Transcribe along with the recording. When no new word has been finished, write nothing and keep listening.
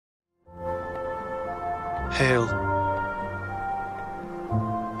Hail,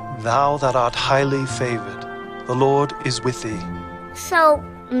 thou that art highly favored, the Lord is with thee. So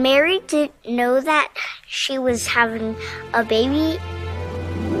Mary didn't know that she was having a baby.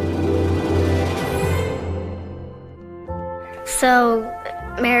 So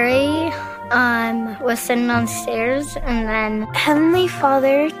Mary was sitting on the stairs, and then Heavenly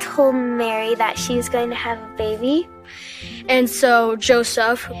Father told Mary that she was going to have a baby. And so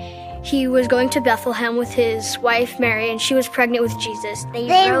Joseph, he was going to Bethlehem with his wife Mary, and she was pregnant with Jesus.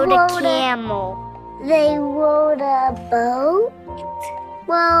 They rode a camel. They rode a boat?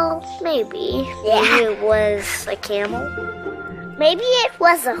 Well, maybe. Yeah. Maybe it was a camel. Maybe it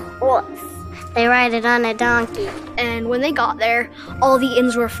was a horse. They ride it on a donkey. And when they got there, all the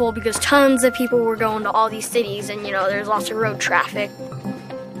inns were full because tons of people were going to all these cities, and there's lots of road traffic.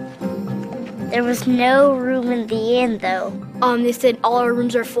 There was no room in the inn, though. They said all our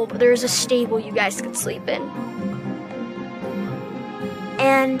rooms are full, but there's a stable you guys could sleep in.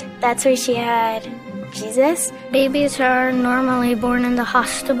 And that's where she had Jesus. Babies are normally born in the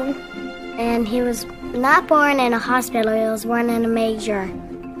hospital. And he was not born in a hospital, he was born in a manger.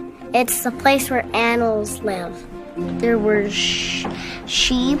 It's the place where animals live. There were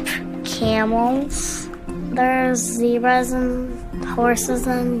sheep, camels, there's zebras and horses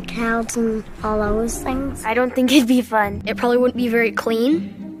and cows and all those things. I don't think it'd be fun. It probably wouldn't be very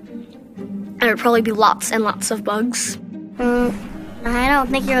clean. There would probably be lots and lots of bugs. I don't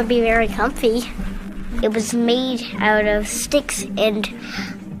think it would be very comfy. It was made out of sticks, and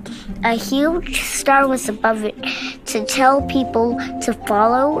a huge star was above it to tell people to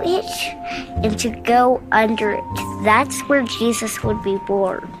follow it and to go under it. That's where Jesus would be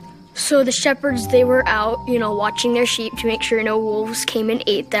born. So the shepherds, they were out, watching their sheep to make sure no wolves came and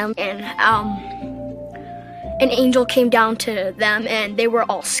ate them. And an angel came down to them, and they were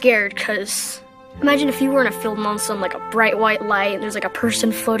all scared because imagine if you were in a field and all of a sudden, like a bright white light, and there's like a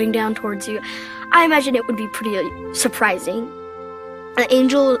person floating down towards you. I imagine it would be pretty surprising. The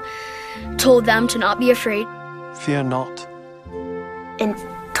angel told them to not be afraid. Fear not. And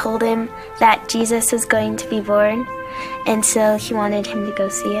told him that Jesus was going to be born, and so he wanted him to go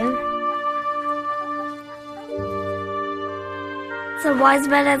see him. So wise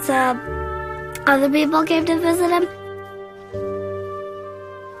men and some other people came to visit him.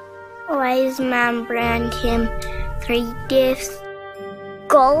 Wise man brought him 3 gifts: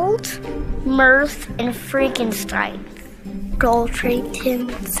 gold, myrrh, and frankincense. Gold,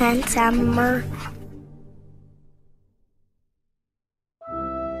 frankincense, and myrrh.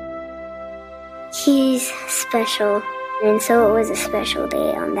 He's special, and so it was a special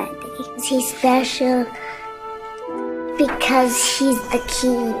day on that day. He's special because he's the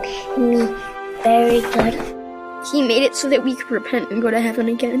king, and he's very good. He made it so that we could repent and go to heaven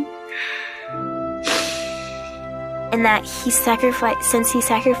again. And that since he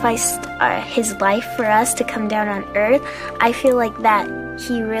sacrificed his life for us to come down on earth, I feel like that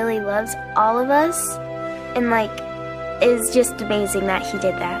he really loves all of us, and it's just amazing that he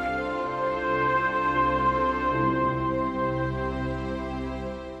did that.